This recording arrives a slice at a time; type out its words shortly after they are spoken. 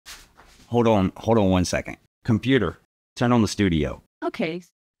hold on 1 second. Computer, turn on the studio. Okay.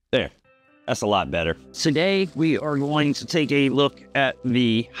 There, that's a lot better. Today, we are going to take a look at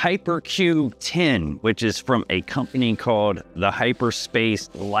the HyperCube 10, which is from a company called the HyperSpace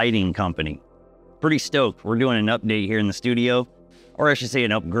Lighting Company. Pretty stoked. We're doing an update here in the studio, or I should say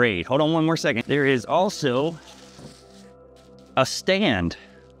an upgrade. Hold on one more second. There is also a stand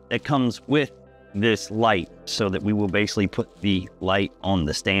that comes with this light so that we will basically put the light on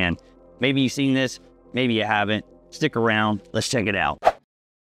the stand. Maybe you've seen this, maybe you haven't. Stick around, let's check it out.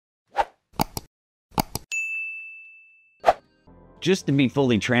 Just to be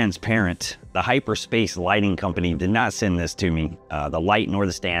fully transparent, the HyperSpace Lighting Company did not send this to me, the light nor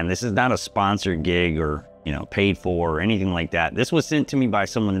the stand. This is not a sponsored gig or, paid for or anything like that. This was sent to me by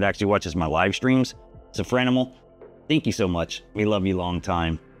someone that actually watches my live streams. So Franimal, thank you so much. We love you long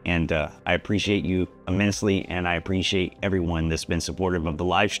time. And I appreciate you immensely, and I appreciate everyone that's been supportive of the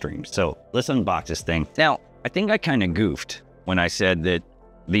live stream. So let's unbox this thing. Now, I think I kind of goofed when I said that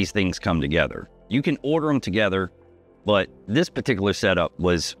these things come together. You can order them together, but this particular setup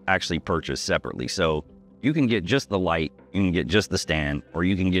was actually purchased separately. So you can get just the light, you can get just the stand, or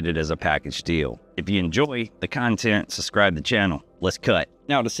you can get it as a package deal. If you enjoy the content, subscribe to the channel. Let's cut.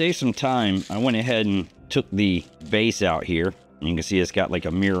 Now, to save some time, I went ahead and took the base out here. You can see it's got like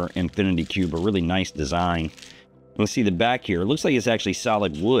a mirror infinity cube, a really nice design. Let's see the back here. It looks like it's actually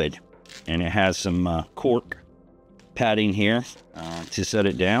solid wood, and it has some cork padding here to set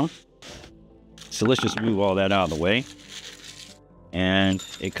it down. So let's just move all that out of the way. And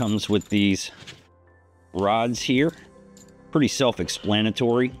it comes with these rods here. Pretty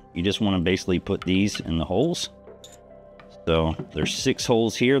self-explanatory. You just want to basically put these in the holes. So there's 6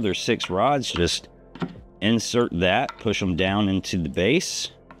 holes here. There's 6 rods. Just insert that, push them down into the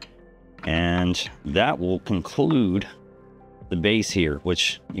base, and that will conclude the base here,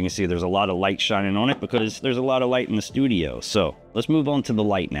 which you can see there's a lot of light shining on it because there's a lot of light in the studio. So let's move on to the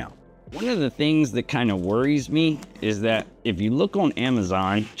light now. One of the things that kind of worries me is that if you look on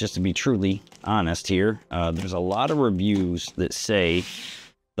Amazon, just to be truly honest here, there's a lot of reviews that say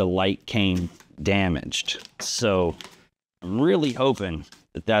the light came damaged. So I'm really hoping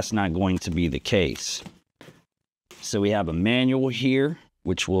that that's not going to be the case. So we have a manual here,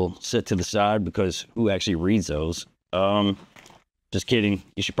 which will sit to the side because who actually reads those? Just kidding.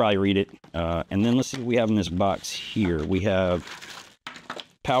 You should probably read it. And then let's see what we have in this box here. We have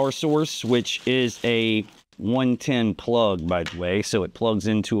power source, which is a 110 plug, by the way. So it plugs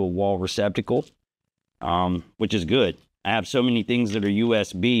into a wall receptacle, which is good. I have so many things that are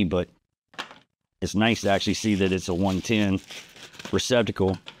USB, but it's nice to actually see that it's a 110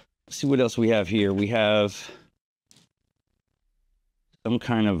 receptacle. Let's see what else we have here. We have some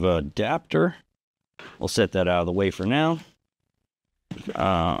kind of adapter. We'll set that out of the way for now. We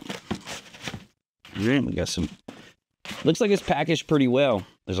got some, looks like it's packaged pretty well.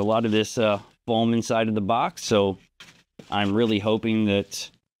 There's a lot of this foam inside of the box, so I'm really hoping that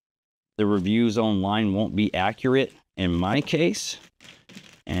the reviews online won't be accurate in my case.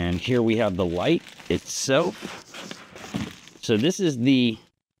 And here we have the light itself. So this is the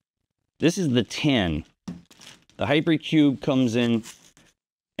 10. The HyperCube comes in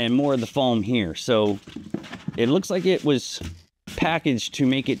and more of the foam here. So it looks like it was packaged to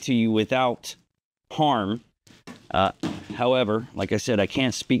make it to you without harm. However, like I said, I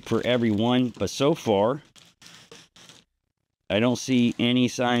can't speak for everyone, but so far I don't see any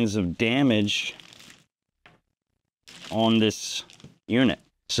signs of damage on this unit.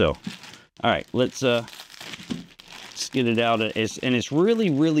 So, all right, let's get it out. And it's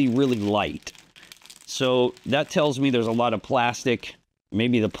really, really, really light. So that tells me there's a lot of plastic.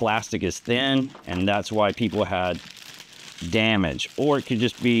 Maybe the plastic is thin, and that's why people had damage. Or it could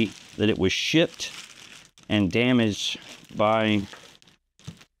just be that it was shipped and damaged by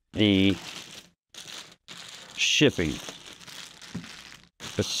the shipping.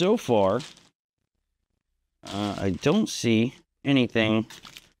 But so far, I don't see anything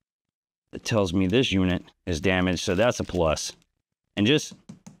that tells me this unit is damaged, so that's a plus. And just,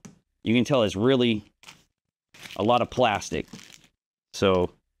 you can tell it's really a lot of plastic. So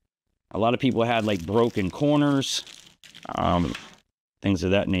a lot of people had like broken corners, things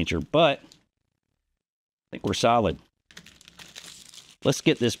of that nature, but I think we're solid. Let's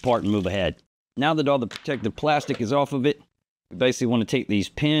get this part and move ahead. Now that all the protective plastic is off of it, we basically want to take these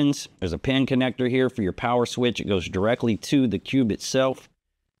pins. There's a pin connector here for your power switch. It goes directly to the cube itself.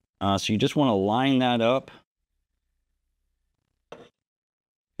 So you just want to line that up.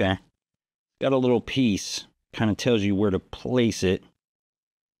 Okay. Got a little piece, kind of tells you where to place it.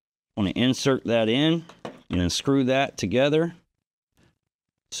 Want to insert that in and then screw that together.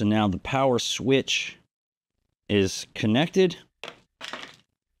 So now the power switch is connected. I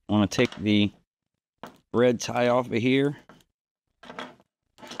want to take the red tie off of here.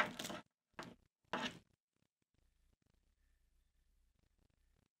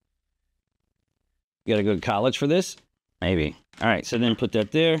 You gotta go to college for this? Maybe. All right, so then put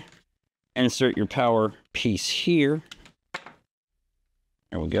that there. Insert your power piece here.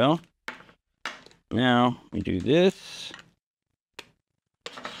 There we go. Now we do this.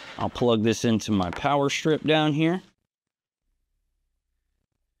 I'll plug this into my power strip down here.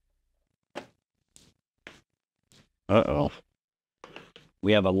 Uh-oh.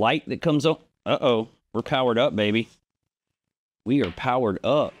 We have a light that comes up. Uh-oh. We're powered up, baby. We are powered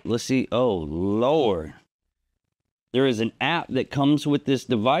up. Let's see. Oh, Lord. There is an app that comes with this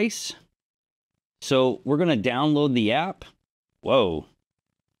device. So we're going to download the app. Whoa.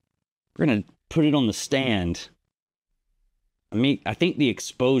 We're going to put it on the stand. I think the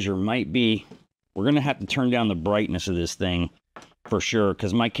exposure might be... We're going to have to turn down the brightness of this thing for sure,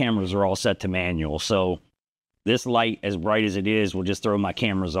 because my cameras are all set to manual. So this light, as bright as it is, will just throw my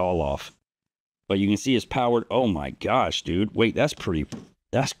cameras all off. But you can see it's powered. Oh my gosh, dude. Wait, that's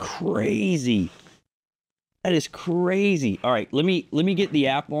crazy. That is crazy. All right, let me get the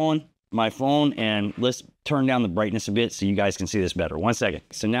app on my phone and let's turn down the brightness a bit so you guys can see this better. 1 second.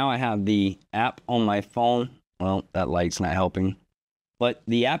 So now I have the app on my phone. Well, that light's not helping. But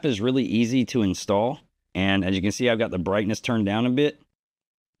the app is really easy to install. And as you can see, I've got the brightness turned down a bit.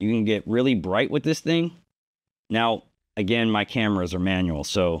 You can get really bright with this thing. Now, again, my cameras are manual,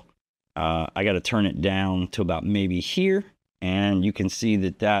 so I got to turn it down to about maybe here. And you can see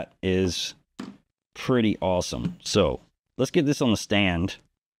that that is pretty awesome. So let's get this on the stand.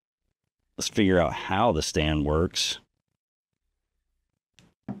 Let's figure out how the stand works.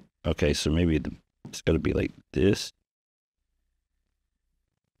 Okay, so maybe it's got to be like this.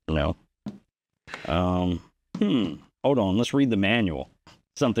 No. Hold on. Let's read the manual.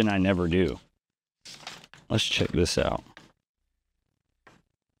 Something I never do. Let's check this out.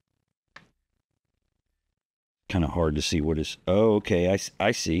 Kind of hard to see what is... Oh, okay.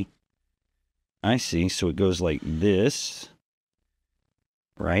 I see. I see. So it goes like this.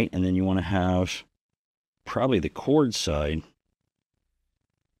 Right? And then you want to have probably the cord side.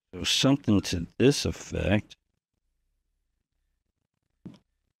 So something to this effect.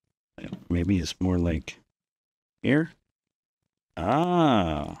 Maybe it's more like here.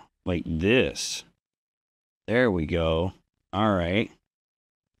 Ah, like this. There we go. All right.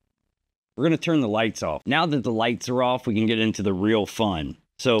 We're going to turn the lights off. Now that the lights are off, we can get into the real fun.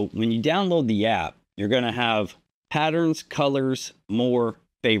 So when you download the app, you're going to have patterns, colors, more,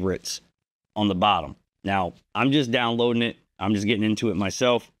 favorites on the bottom. Now, I'm just downloading it. I'm just getting into it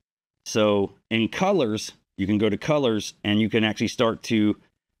myself. So in colors, you can go to colors and you can actually start to...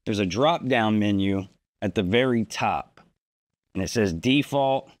 There's a drop-down menu at the very top. And it says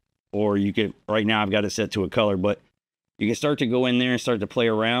default, or you could... Right now, I've got it set to a color, but you can start to go in there and start to play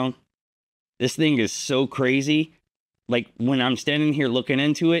around. This thing is so crazy. Like, when I'm standing here looking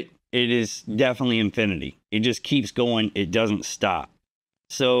into it, it is definitely infinity. It just keeps going. It doesn't stop.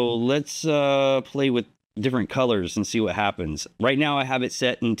 So let's play with different colors and see what happens. Right now, I have it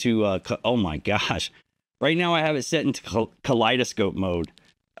set into... oh, my gosh. Right now, I have it set into kaleidoscope mode.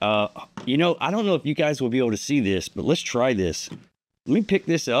 You know, I don't know if you guys will be able to see this, but let's try this. Let me pick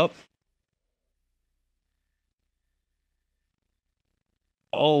this up.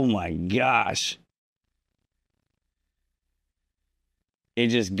 Oh my gosh. It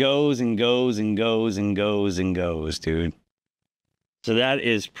just goes and goes and goes and goes and goes, dude. So that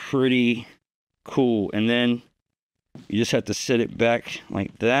is pretty cool. And then you just have to set it back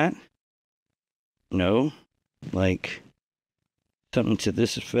like that. No, like something to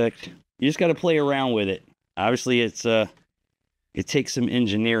this effect. You just got to play around with it. Obviously, it's it takes some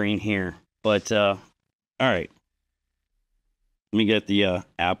engineering here, but all right. Let me get the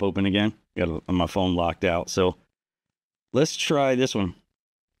app open again. Got my phone locked out, so let's try this one.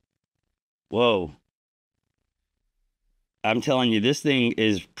 Whoa! I'm telling you, this thing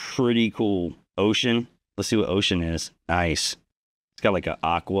is pretty cool. Ocean. Let's see what ocean is. Nice. It's got like an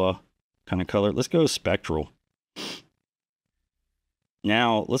aqua kind of color. Let's go spectral.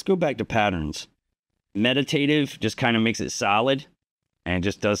 Now, let's go back to patterns. Meditative just kind of makes it solid and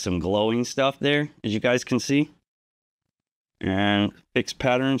just does some glowing stuff there, as you guys can see. And fixed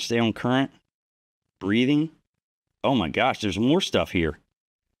pattern, stay on current. Breathing. Oh my gosh, there's more stuff here.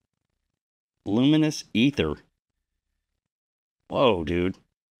 Luminous ether. Whoa, dude.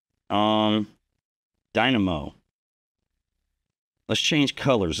 Dynamo. Let's change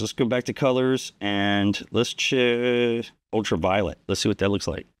colors. Let's go back to colors and let's ultraviolet. Let's see what that looks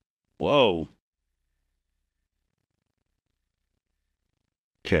like. Whoa.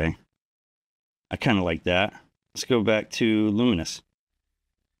 Okay. I kind of like that. Let's go back to luminous.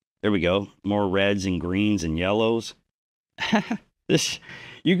 There we go. More reds and greens and yellows. This,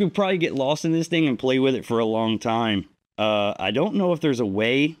 you could probably get lost in this thing and play with it for a long time. I don't know if there's a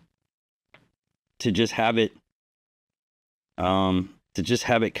way to just have it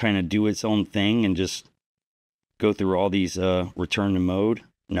kind of do its own thing and just go through all these return to mode.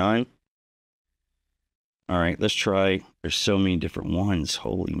 None. All right, let's try. There's so many different ones.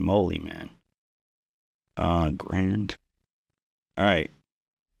 Holy moly, man. Grand. All right.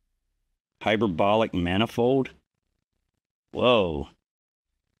 Hyperbolic manifold. Whoa.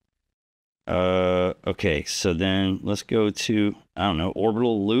 Okay, so then let's go to, I don't know,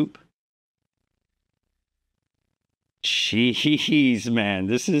 orbital loop. Jeez, man,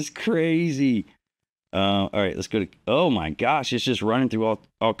 this is crazy. All right, let's go to, oh my gosh, it's just running through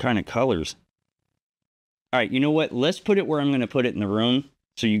all kind of colors. All right, you know what? Let's put it where I'm going to put it in the room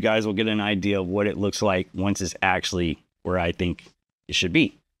so you guys will get an idea of what it looks like once it's actually where I think it should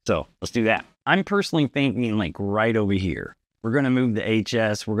be. So let's do that. I'm personally thinking like right over here. We're going to move the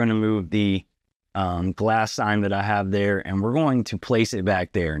HS. We're going to move the glass sign that I have there, and we're going to place it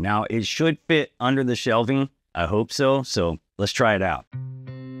back there. Now, it should fit under the shelving. I hope so. So let's try it out.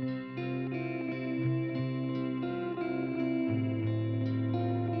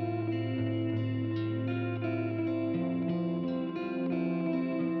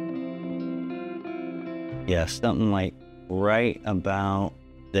 Yeah, something like right about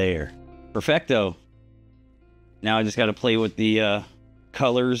there. Perfecto. Now I just got to play with the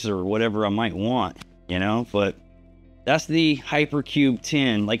colors or whatever I might want, you know, but that's the HyperCube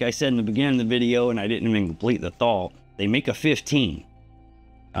 10. Like I said in the beginning of the video, and I didn't even complete the thought, they make a 15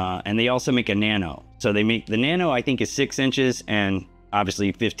 and they also make a nano. So they make the nano, I think, is 6 inches, and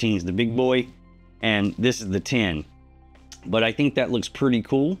obviously 15 is the big boy, and this is the 10. But I think that looks pretty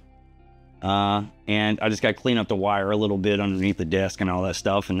cool. And I just got to clean up the wire a little bit underneath the desk and all that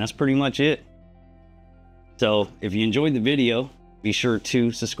stuff, and that's pretty much it. So if you enjoyed the video, be sure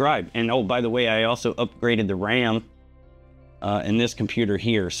to subscribe. And oh, by the way, I also upgraded the RAM in this computer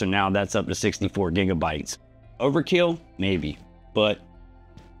here, so now that's up to 64 gigabytes. Overkill? Maybe, but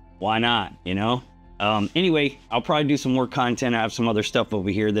why not, you know? Anyway, I'll probably do some more content. I have some other stuff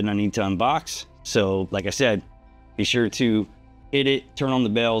over here that I need to unbox. So like I said, be sure to hit it, turn on the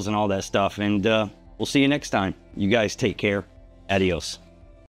bells and all that stuff, and we'll see you next time. You guys take care. Adios.